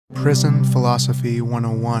Prison Philosophy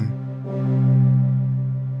 101.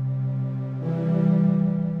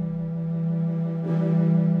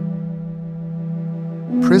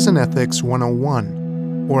 Prison Ethics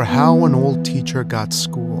 101, or How an Old Teacher Got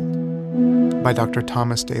Schooled, by Dr.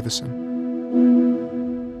 Thomas Davison.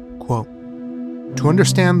 Quote, "To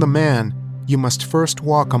understand the man, you must first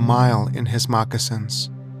walk a mile in his moccasins."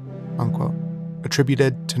 Unquote.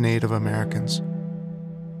 Attributed to Native Americans.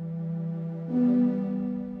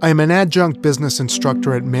 I am an adjunct business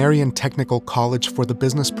instructor at Marion Technical College for the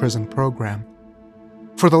Business Prison program.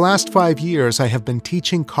 For the last 5 years, I have been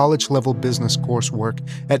teaching college-level business coursework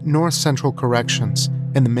at North Central Corrections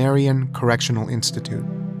and the Marion Correctional Institute.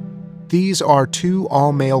 These are 2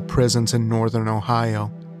 all-male prisons in northern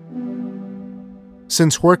Ohio.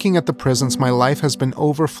 Since working at the prisons, my life has been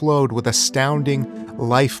overflowed with astounding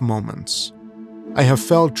life moments. I have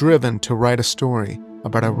felt driven to write a story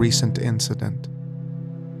about a recent incident.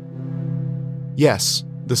 Yes,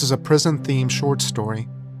 this is a prison-themed short story,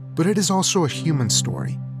 but it is also a human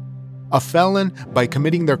story. A felon, by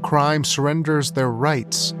committing their crime, surrenders their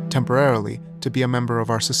rights, temporarily, to be a member of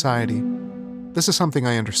our society. This is something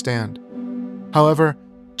I understand. However,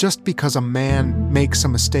 just because a man makes a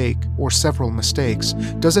mistake, or several mistakes,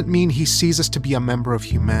 doesn't mean he ceases to be a member of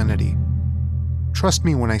humanity. Trust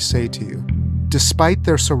me when I say to you, despite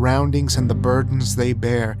their surroundings and the burdens they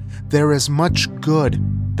bear, there is much good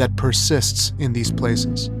that persists in these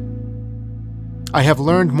places. I have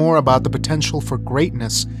learned more about the potential for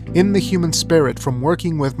greatness in the human spirit from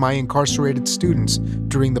working with my incarcerated students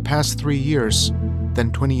during the past 3 years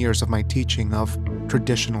than 20 years of my teaching of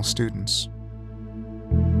traditional students.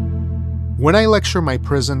 When I lecture my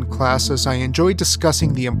prison classes, I enjoy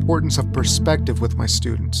discussing the importance of perspective with my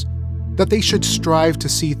students, that they should strive to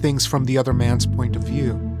see things from the other man's point of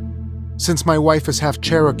view. Since my wife is half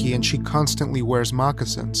Cherokee and she constantly wears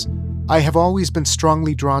moccasins, I have always been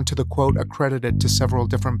strongly drawn to the quote accredited to several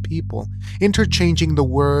different people, interchanging the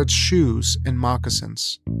words shoes and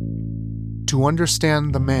moccasins. To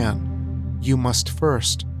understand the man, you must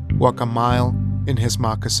first walk a mile in his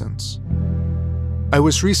moccasins. I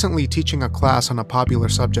was recently teaching a class on a popular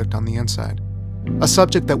subject on the inside, a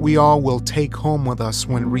subject that we all will take home with us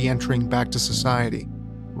when re-entering back to society: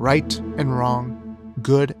 right and wrong,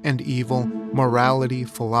 good and evil, morality,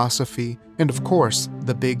 philosophy, and of course,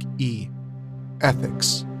 the big E,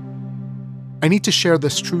 ethics. I need to share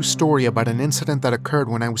this true story about an incident that occurred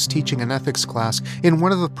when I was teaching an ethics class in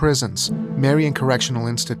one of the prisons, Marion Correctional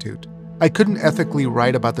Institute. I couldn't ethically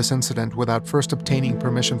write about this incident without first obtaining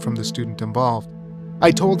permission from the student involved. I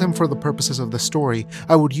told him for the purposes of the story,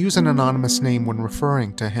 I would use an anonymous name when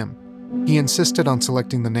referring to him. He insisted on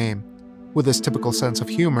selecting the name. With his typical sense of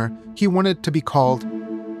humor, he wanted to be called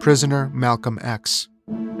Prisoner Malcolm X.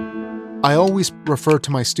 I always refer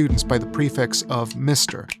to my students by the prefix of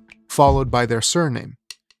Mr., followed by their surname.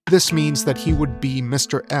 This means that he would be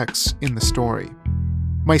Mr. X in the story.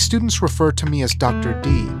 My students refer to me as Dr.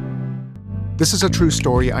 D. This is a true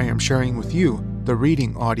story I am sharing with you, the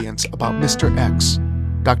reading audience, about Mr. X,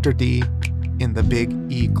 Dr. D, in the Big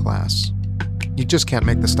E class. You just can't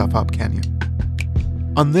make this stuff up, can you?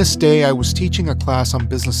 On this day, I was teaching a class on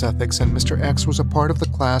business ethics, and Mr. X was a part of the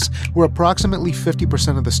class where approximately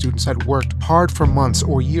 50% of the students had worked hard for months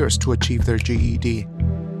or years to achieve their GED.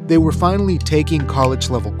 They were finally taking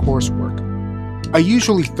college-level coursework. I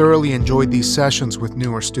usually thoroughly enjoyed these sessions with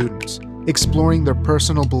newer students, exploring their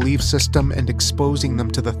personal belief system and exposing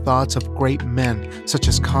them to the thoughts of great men such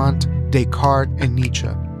as Kant, Descartes, and Nietzsche.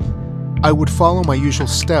 I would follow my usual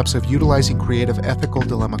steps of utilizing creative ethical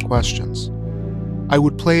dilemma questions. I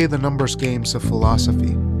would play the numbers games of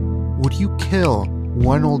philosophy. Would you kill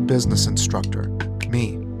one old business instructor,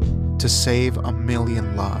 me, to save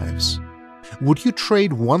 1,000,000 lives? Would you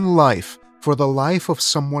trade one life for the life of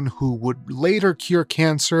someone who would later cure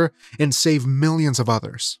cancer and save millions of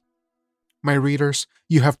others? My readers,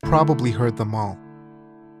 you have probably heard them all.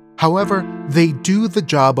 However, they do the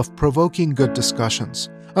job of provoking good discussions,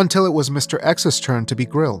 until it was Mr. X's turn to be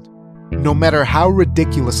grilled. No matter how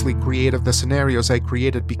ridiculously creative the scenarios I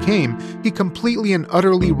created became, he completely and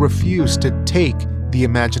utterly refused to take the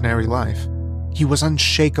imaginary life. He was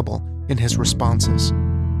unshakable in his responses.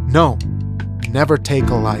 No, never take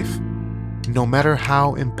a life, no matter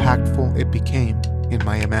how impactful it became in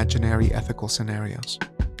my imaginary ethical scenarios.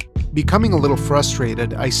 Becoming a little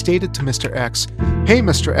frustrated, I stated to Mr. X, "Hey,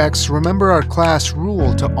 Mr. X, remember our class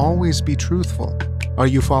rule to always be truthful. Are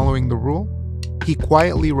you following the rule?" He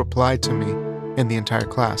quietly replied to me and the entire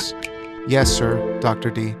class, "Yes, sir, Dr.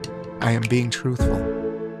 D, I am being truthful."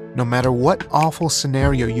 No matter what awful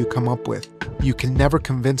scenario you come up with, you can never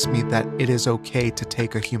convince me that it is okay to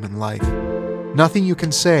take a human life. Nothing you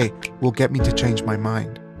can say will get me to change my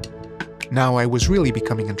mind." Now I was really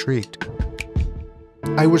becoming intrigued.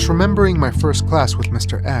 I was remembering my first class with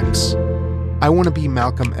Mr. X. I want to be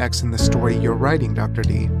Malcolm X in the story you're writing, Dr.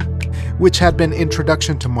 D, which had been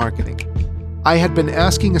Introduction to Marketing. I had been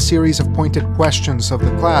asking a series of pointed questions of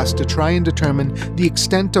the class to try and determine the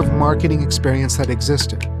extent of marketing experience that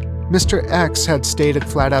existed. Mr. X had stated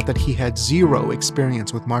flat out that he had zero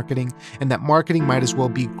experience with marketing and that marketing might as well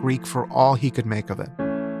be Greek for all he could make of it.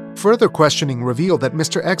 Further questioning revealed that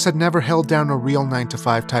Mr. X had never held down a real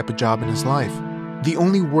 9-to-5 type of job in his life. The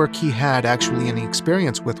only work he had actually any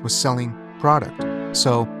experience with was selling product.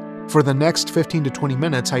 So, for the next 15 to 20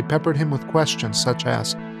 minutes, I peppered him with questions such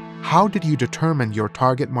as, how did you determine your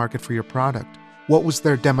target market for your product? What was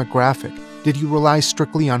their demographic? Did you rely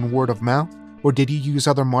strictly on word of mouth, or did you use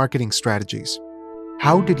other marketing strategies?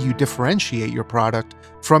 How did you differentiate your product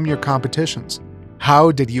from your competitions?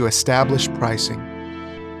 How did you establish pricing?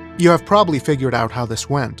 You have probably figured out how this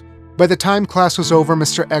went. By the time class was over,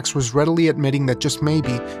 Mr. X was readily admitting that just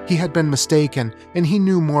maybe he had been mistaken and he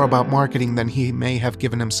knew more about marketing than he may have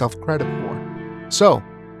given himself credit for. So,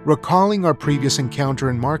 recalling our previous encounter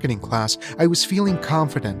in marketing class, I was feeling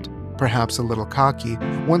confident, perhaps a little cocky,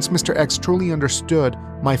 once Mr. X truly understood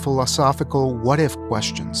my philosophical what-if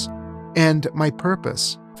questions and my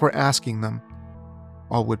purpose for asking them.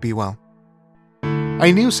 All would be well. I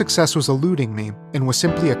knew success was eluding me and was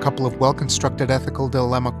simply a couple of well-constructed ethical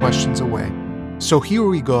dilemma questions away. So here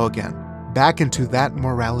we go again, back into that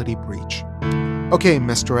morality breach. Okay,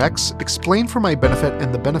 Mr. X, explain for my benefit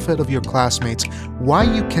and the benefit of your classmates why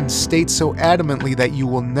you can state so adamantly that you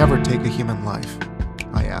will never take a human life,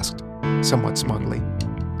 I asked, somewhat smugly.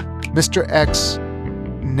 Mr. X,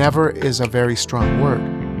 never is a very strong word.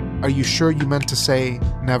 Are you sure you meant to say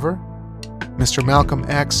never? Mr. Malcolm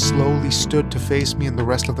X slowly stood to face me and the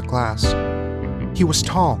rest of the class. He was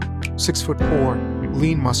tall, 6'4",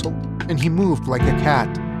 lean-muscled, and he moved like a cat.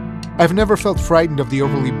 I've never felt frightened of the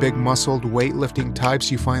overly big-muscled, weightlifting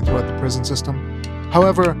types you find throughout the prison system.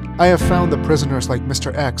 However, I have found that prisoners like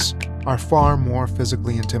Mr. X are far more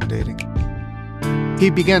physically intimidating. He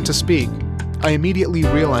began to speak. I immediately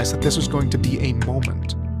realized that this was going to be a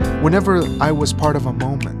moment. Whenever I was part of a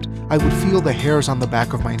moment, I would feel the hairs on the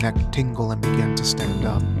back of my neck tingle and begin to stand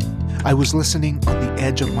up. I was listening on the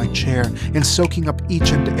edge of my chair and soaking up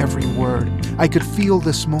each and every word. I could feel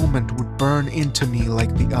this moment would burn into me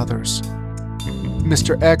like the others.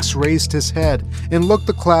 Mr. X raised his head and looked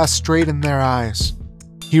the class straight in their eyes.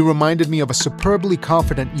 He reminded me of a superbly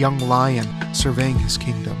confident young lion surveying his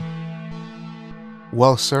kingdom.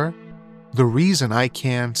 Well, sir, the reason I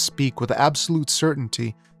can speak with absolute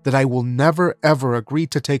certainty that I will never ever agree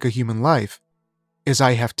to take a human life is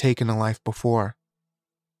I have taken a life before.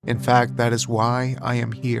 In fact, that is why I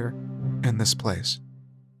am here in this place.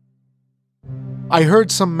 I heard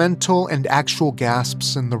some mental and actual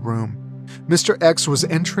gasps in the room. Mr. X was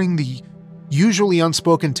entering the usually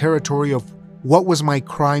unspoken territory of what was my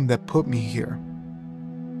crime that put me here.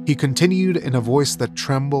 He continued in a voice that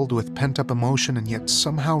trembled with pent-up emotion and yet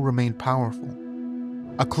somehow remained powerful.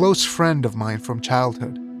 A close friend of mine from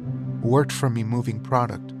childhood worked for me moving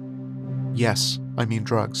product. Yes, I mean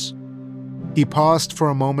drugs. He paused for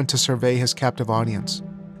a moment to survey his captive audience.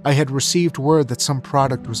 I had received word that some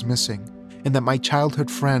product was missing and that my childhood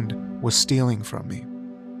friend was stealing from me.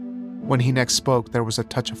 When he next spoke, there was a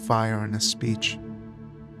touch of fire in his speech.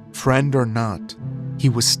 Friend or not, he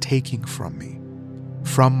was taking from me,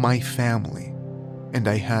 from my family, and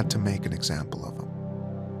I had to make an example of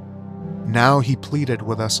him. Now he pleaded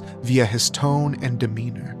with us via his tone and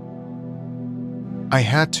demeanor. I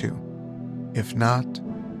had to. If not,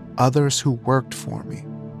 others who worked for me,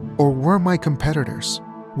 or were my competitors,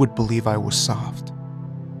 would believe I was soft.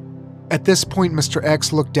 At this point, Mr.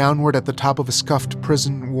 X looked downward at the top of his scuffed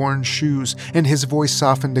prison-worn shoes, and his voice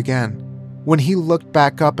softened again. When he looked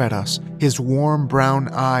back up at us, his warm brown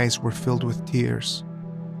eyes were filled with tears.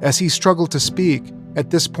 As he struggled to speak, at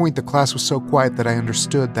this point the class was so quiet that I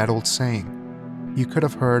understood that old saying. You could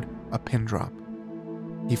have heard a pin drop.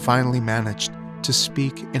 He finally managed to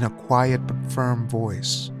speak in a quiet but firm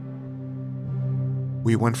voice.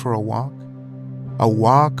 We went for a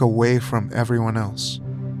walk away from everyone else.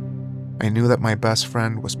 I knew that my best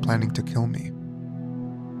friend was planning to kill me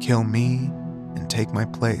and take my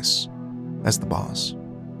place as the boss.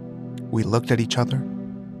 We looked at each other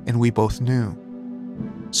and we both knew,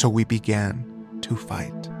 so we began to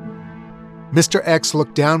fight. Mr. X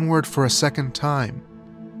looked downward for a second time,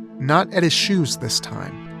 not at his shoes this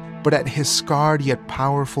time, but at his scarred yet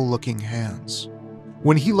powerful-looking hands.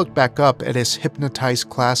 When he looked back up at his hypnotized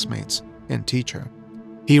classmates and teacher,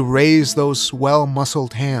 he raised those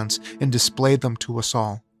well-muscled hands and displayed them to us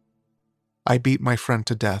all. "I beat my friend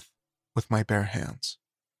to death with my bare hands,"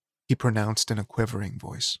 he pronounced in a quivering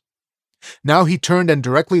voice. Now he turned and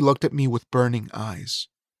directly looked at me with burning eyes.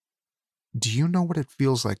 "Do you know what it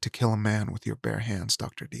feels like to kill a man with your bare hands,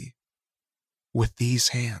 Dr. D? With these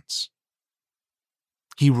hands."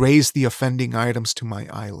 He raised the offending items to my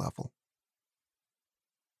eye level.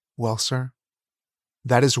 "Well, sir,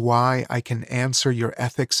 that is why I can answer your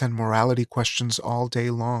ethics and morality questions all day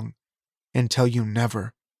long and tell you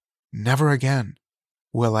never, never again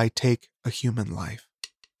will I take a human life."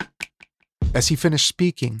 As he finished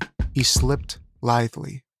speaking, he slipped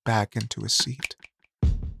lithely back into his seat.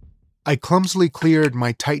 I clumsily cleared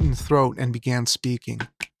my tightened throat and began speaking.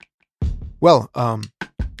 "Well,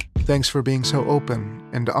 thanks for being so open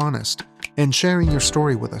and honest and sharing your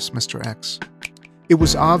story with us, Mr. X. It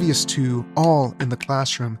was obvious to all in the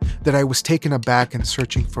classroom that I was taken aback and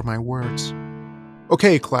searching for my words.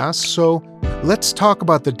 Okay, class, so let's talk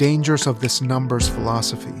about the dangers of this numbers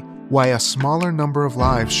philosophy, why a smaller number of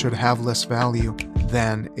lives should have less value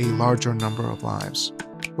than a larger number of lives.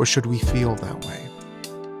 Or should we feel that way?"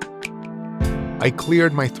 I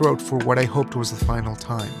cleared my throat for what I hoped was the final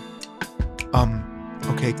time.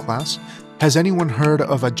 Okay, class, has anyone heard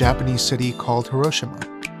of a Japanese city called Hiroshima?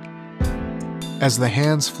 As the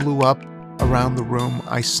hands flew up around the room,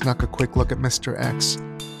 I snuck a quick look at Mr. X.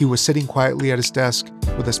 He was sitting quietly at his desk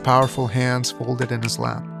with his powerful hands folded in his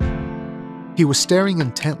lap. He was staring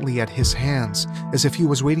intently at his hands as if he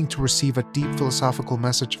was waiting to receive a deep philosophical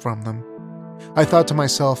message from them. I thought to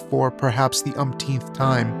myself for perhaps the umpteenth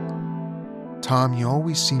time, "Tom, you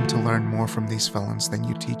always seem to learn more from these felons than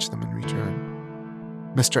you teach them in return."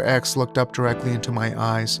 Mr. X looked up directly into my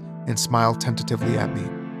eyes and smiled tentatively at me.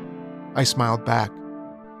 I smiled back,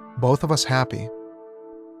 both of us happy,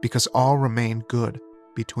 because all remained good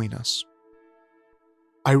between us.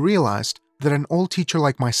 I realized that an old teacher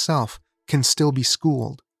like myself can still be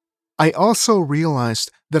schooled. I also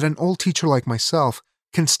realized that an old teacher like myself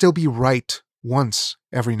can still be right once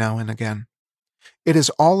every now and again. It is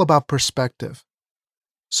all about perspective.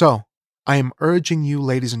 So, I am urging you,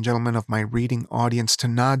 ladies and gentlemen of my reading audience, to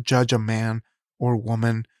not judge a man or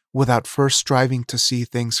woman without first striving to see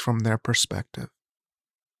things from their perspective.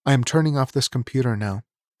 I am turning off this computer now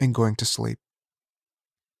and going to sleep.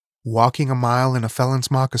 Walking a mile in a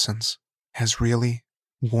felon's moccasins has really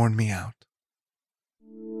worn me out.